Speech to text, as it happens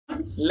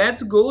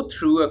Let's go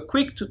through a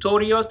quick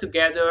tutorial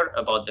together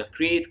about the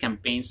Create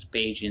Campaigns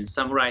page in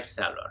Samurai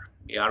Seller.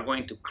 We are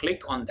going to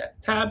click on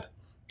that tab,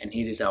 and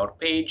here is our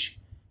page.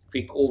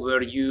 Quick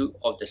overview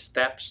of the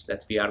steps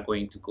that we are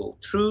going to go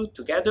through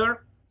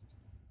together.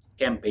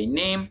 Campaign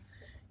name.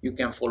 You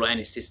can follow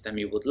any system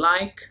you would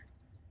like.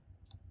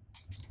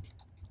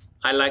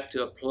 I like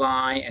to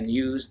apply and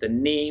use the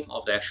name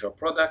of the actual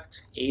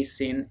product,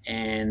 ASIN,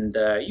 and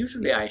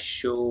usually I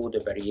show the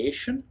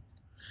variation.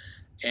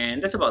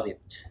 And that's about it.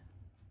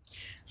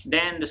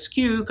 Then the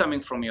SKU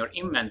coming from your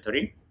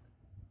inventory.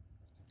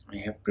 I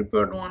have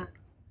prepared one.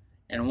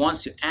 And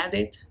once you add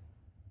it,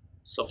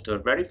 software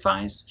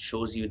verifies,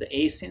 shows you the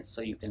ASIN, so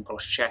you can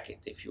cross-check it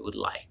if you would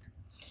like.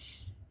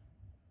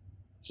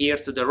 Here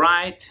to the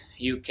right,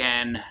 you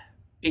can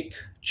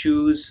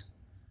choose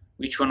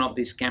which one of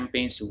these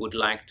campaigns you would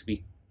like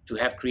to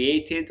have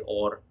created,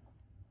 or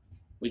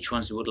which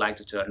ones you would like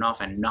to turn off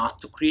and not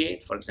to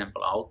create. For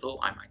example, auto,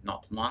 I might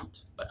not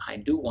want, but I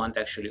do want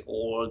actually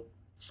all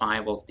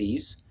 5 of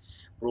these.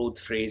 Broad,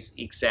 phrase,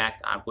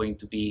 exact are going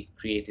to be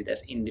created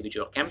as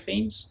individual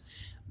campaigns.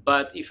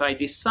 But if I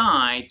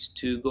decide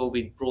to go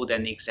with broad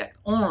and exact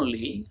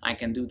only, I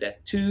can do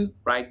that too.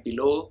 Right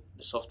below,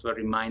 the software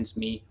reminds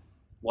me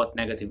what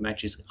negative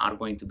matches are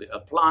going to be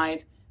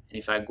applied. And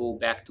if I go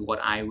back to what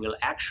I will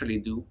actually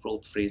do,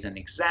 broad, phrase, and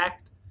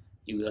exact,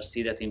 you will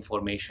see that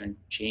information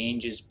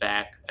changes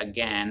back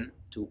again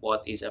to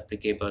what is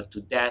applicable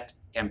to that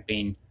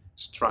campaign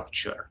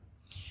structure.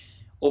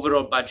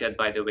 Overall budget,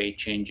 by the way,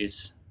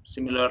 changes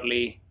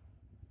similarly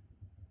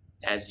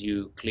as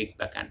you click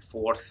back and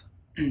forth.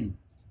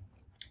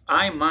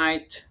 I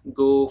might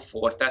go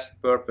for test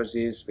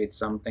purposes with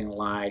something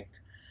like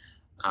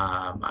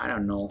I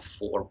don't know,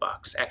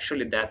 $4.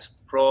 Actually, that's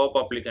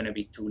probably going to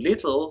be too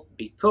little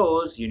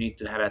because you need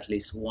to have at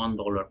least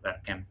 $1 per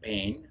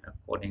campaign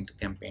according to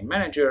Campaign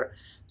Manager.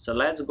 So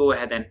let's go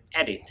ahead and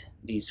edit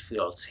these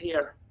fields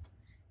here,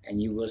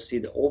 and you will see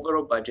the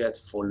overall budget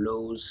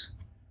follows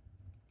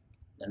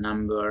the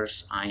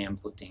numbers I am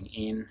putting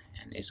in,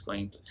 and it's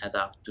going to add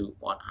up to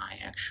what I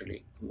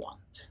actually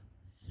want.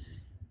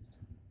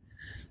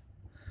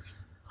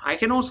 I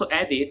can also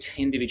edit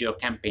individual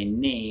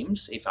campaign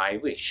names if I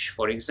wish.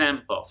 For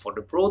example, for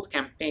the broad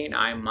campaign,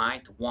 I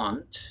might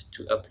want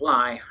to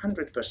apply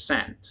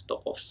 100%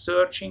 top of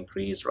search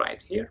increase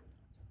right here.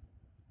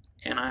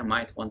 And I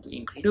might want to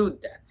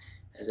include that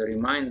as a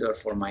reminder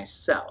for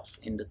myself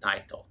in the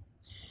title.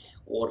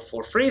 Or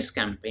for phrase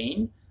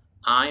campaign,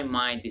 I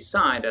might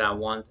decide that I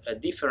want a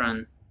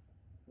different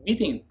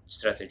bidding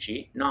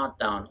strategy, not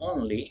down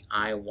only,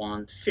 I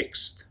want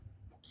fixed.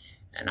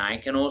 And I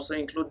can also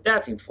include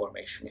that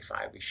information if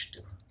I wish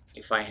to,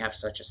 if I have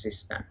such a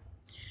system.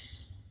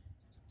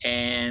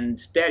 And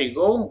there you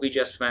go. We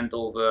just went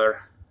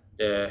over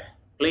the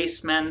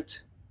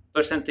placement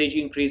percentage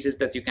increases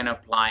that you can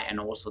apply and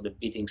also the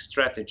bidding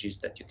strategies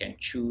that you can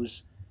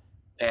choose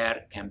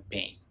per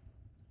campaign.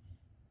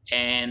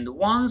 And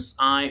once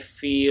I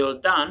feel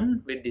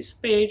done with this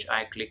page,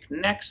 I click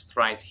Next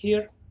right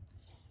here.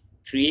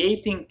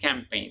 Creating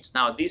campaigns.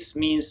 Now this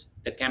means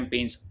the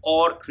campaigns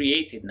are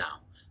created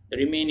now. The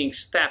remaining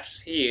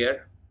steps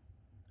here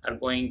are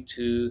going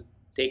to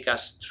take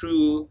us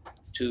through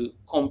to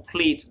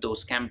complete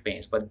those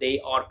campaigns, but they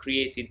are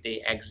created,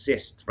 they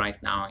exist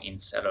right now in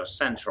Seller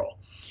Central.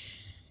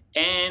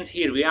 And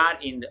here we are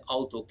in the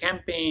auto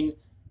campaign,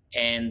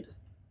 and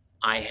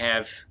I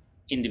have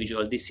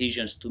individual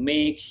decisions to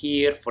make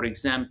here. For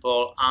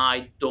example,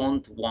 I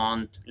don't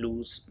want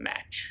loose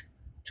match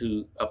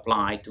to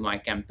apply to my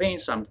campaign,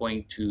 so I'm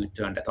going to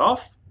turn that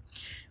off.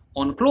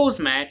 On close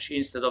match,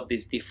 instead of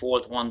this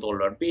default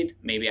 $1 bid,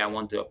 maybe I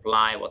want to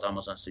apply what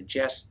Amazon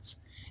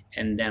suggests.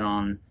 And then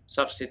on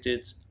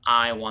substitutes,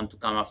 I want to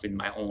come up with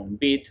my own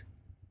bid.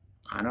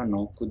 I don't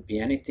know, could be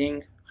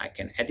anything. I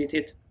can edit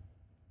it.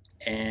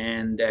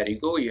 And there you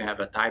go, you have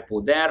a typo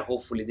there.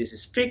 Hopefully this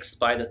is fixed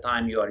by the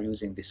time you are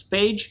using this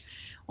page.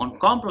 On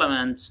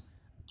complements,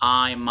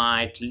 I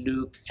might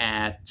look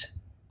at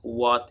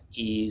what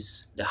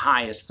is the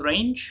highest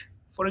range,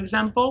 for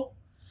example,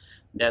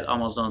 that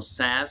Amazon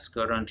says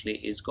currently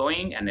is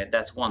going, and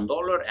that's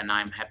 $1, and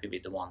I'm happy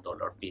with the $1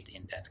 bid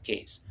in that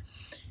case.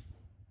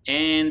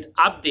 And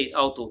update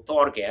auto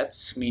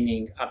targets,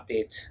 meaning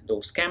update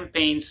those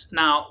campaigns.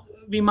 Now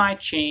we might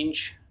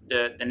change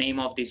the name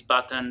of this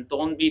button.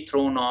 Don't be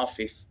thrown off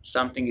if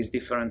something is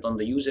different on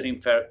the user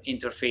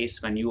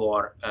interface when you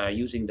are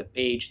using the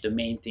page. The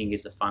main thing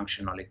is the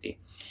functionality.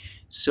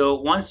 So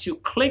once you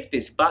click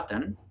this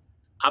button,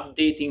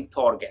 updating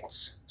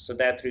targets, so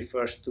that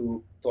refers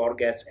to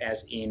targets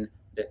as in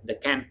the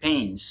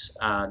campaigns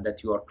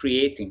that you are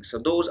creating. So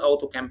those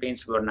auto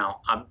campaigns were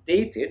now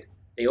updated.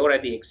 They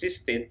already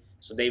existed,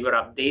 so they were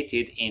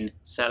updated in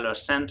Seller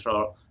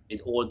Central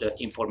with all the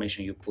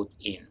information you put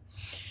in.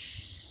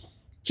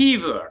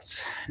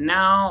 Keywords.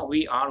 Now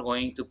we are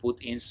going to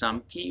put in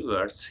some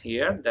keywords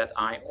here that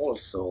I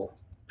also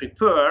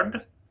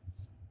prepared.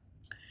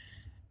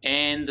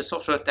 And the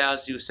software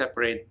tells you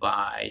separate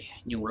by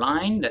new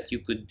line that you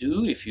could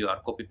do if you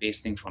are copy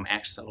pasting from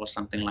Excel or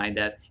something like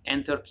that.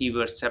 Enter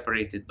keywords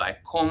separated by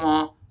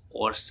comma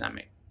or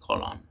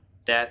semicolon.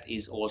 That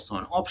is also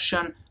an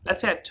option.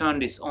 Let's say I turn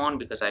this on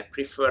because I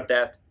prefer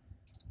that.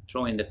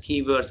 Throw in the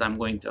keywords I'm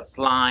going to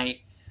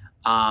apply.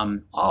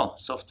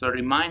 Software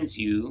reminds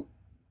you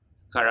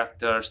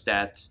characters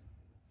that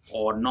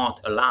are not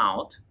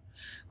allowed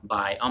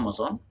by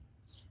Amazon.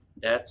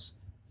 That's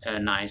a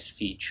nice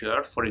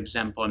feature. For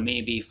example,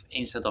 maybe if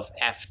instead of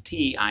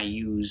FT I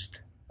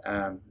used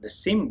the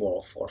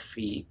symbol for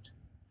feet,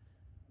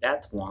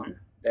 that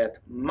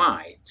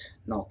might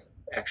not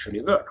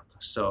actually work.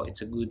 So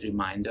it's a good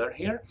reminder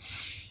here.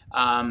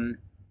 And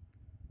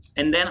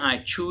then I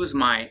choose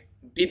my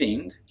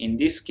bidding. In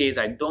this case,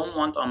 I don't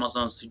want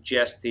Amazon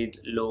suggested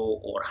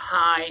low or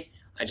high.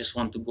 I just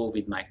want to go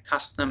with my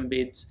custom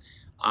bids.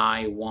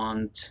 I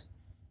want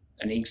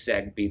an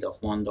exact bid of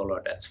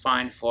 $1. That's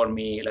fine for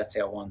me. Let's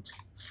say I want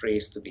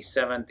phrase to be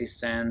 70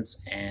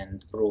 cents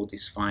and broad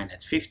is fine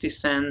at 50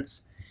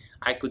 cents.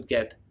 I could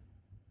get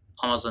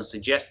Amazon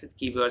suggested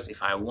keywords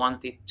if I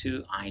wanted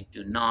to. I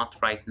do not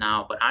right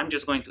now, but I'm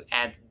just going to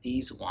add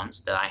these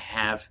ones that I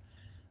have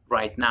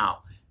right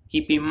now.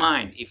 Keep in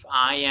mind, if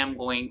I am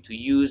going to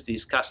use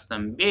these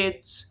custom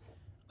bids,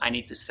 I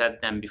need to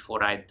set them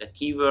before I add the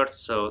keywords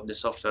so the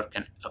software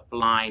can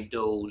apply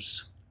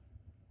those.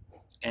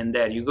 And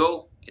there you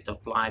go, it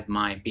applied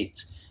my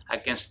bids. I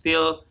can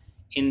still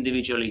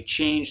individually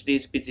change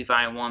these bids if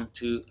I want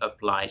to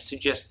apply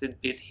suggested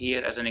bid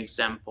here as an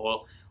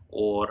example,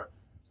 or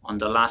on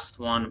the last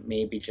one,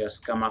 maybe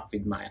just come up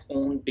with my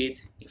own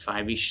bid if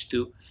I wish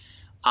to.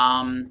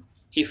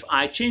 If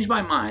I change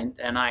my mind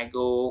and I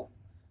go,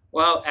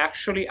 well,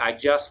 actually, I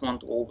just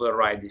want to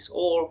override this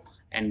all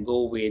and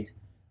go with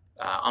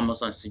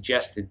Amazon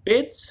suggested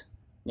bids.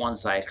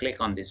 Once I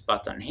click on this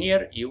button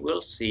here, you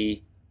will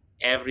see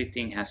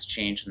everything has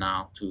changed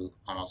now to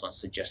Amazon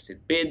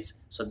suggested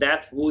bids. So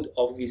that would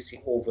obviously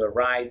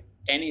override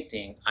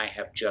anything I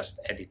have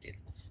just edited.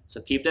 So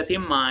keep that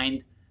in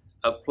mind.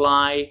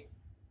 Apply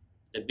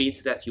the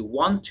bids that you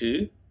want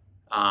to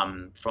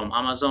from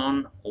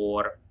Amazon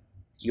or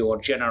your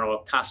general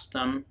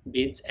custom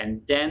bids,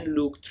 and then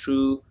look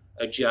through,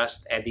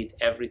 adjust, edit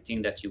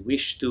everything that you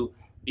wish to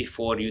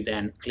before you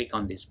then click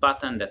on this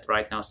button that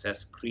right now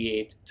says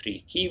create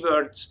 3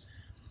 keywords.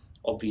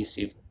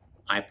 Obviously, if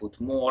I put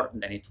more,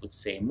 then it would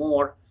say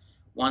more.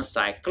 Once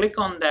I click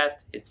on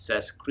that, it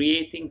says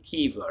creating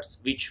keywords,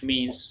 which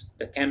means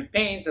the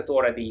campaigns that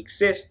already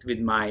exist with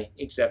my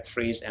exact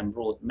phrase and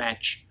broad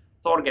match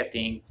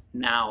targeting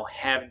now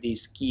have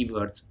these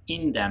keywords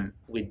in them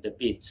with the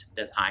bids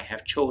that I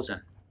have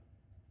chosen.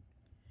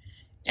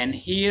 And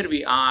here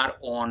we are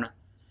on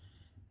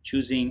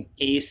choosing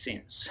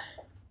ASINs,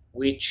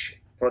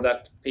 which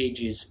product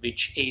pages,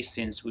 which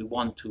ASINs we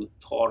want to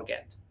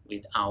target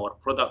with our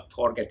product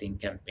targeting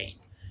campaign.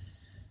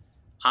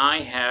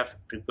 I have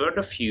prepared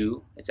a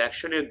few. It's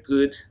actually a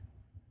good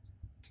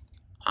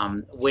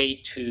way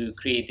to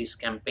create these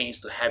campaigns,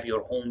 to have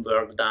your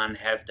homework done,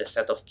 have the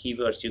set of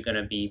keywords you're going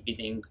to be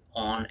bidding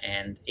on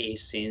and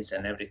ASINs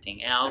and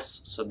everything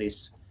else. So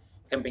this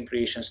campaign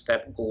creation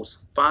step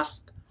goes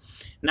fast.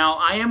 Now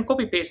I am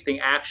copy pasting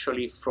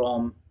actually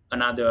from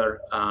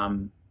another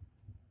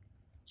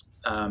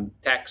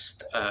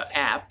text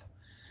app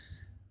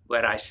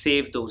where I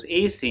save those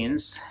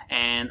ASINs,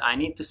 and I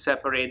need to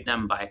separate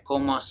them by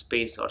comma,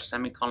 space, or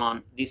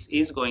semicolon. This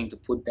is going to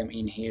put them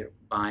in here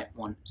by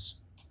 1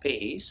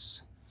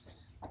 space.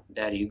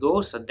 There you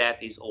go. So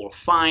that is all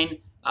fine.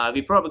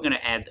 We're probably going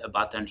to add a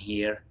button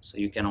here, so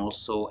you can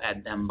also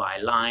add them by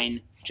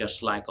line,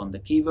 just like on the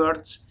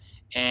keywords.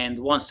 And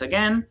once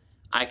again,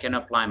 I can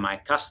apply my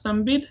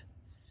custom bid,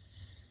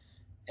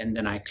 and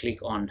then I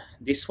click on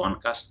this one,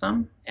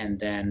 custom, and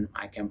then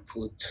I can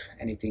put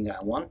anything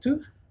I want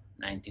to,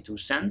 92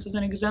 cents as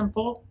an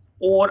example,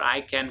 or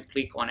I can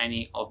click on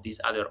any of these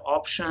other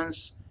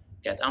options,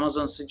 get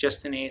Amazon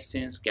suggesting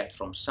ASINs, get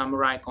from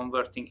Samurai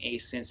converting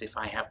ASINs if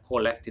I have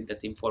collected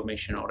that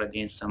information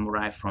already in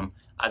Samurai from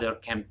other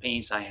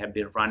campaigns I have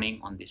been running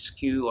on this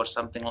SKU or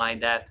something like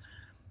that,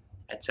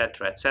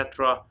 etc.,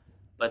 etc.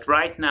 But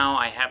right now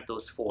I have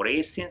those 4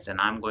 ASINs and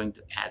I'm going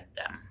to add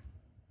them.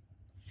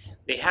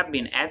 They have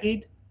been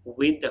added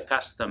with the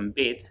custom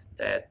bid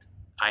that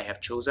I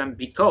have chosen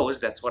because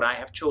that's what I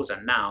have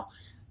chosen. Now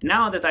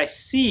that I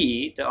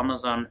see the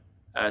Amazon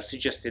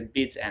suggested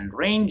bids and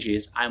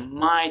ranges, I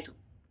might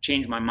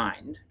change my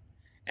mind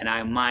and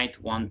I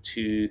might want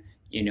to,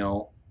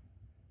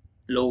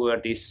 lower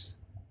this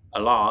a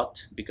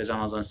lot because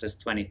Amazon says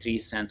 23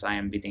 cents, I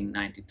am bidding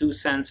 92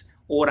 cents,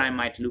 or I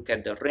might look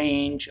at the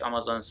range.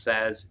 Amazon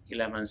says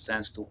 11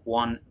 cents to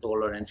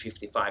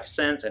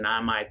 $1.55, and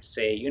I might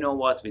say, you know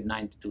what, with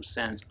 92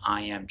 cents,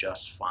 I am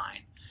just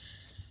fine.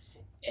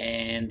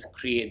 And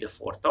create the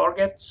 4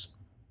 targets.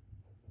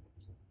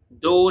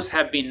 Those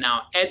have been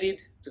now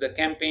added to the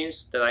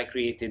campaigns that I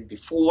created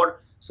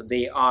before. So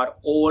they are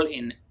all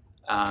in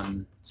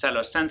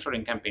Seller Central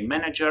in Campaign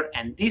Manager.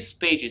 And this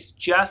page is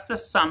just a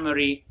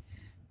summary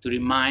to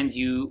remind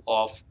you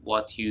of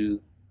what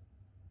you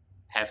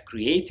have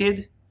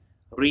created.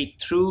 Read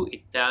through,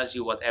 it tells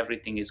you what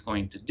everything is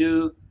going to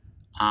do.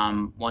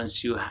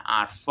 Once you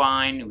are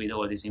fine with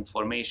all this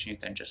information, you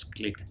can just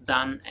click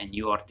done and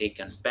you are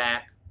taken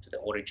back to the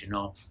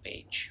original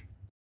page.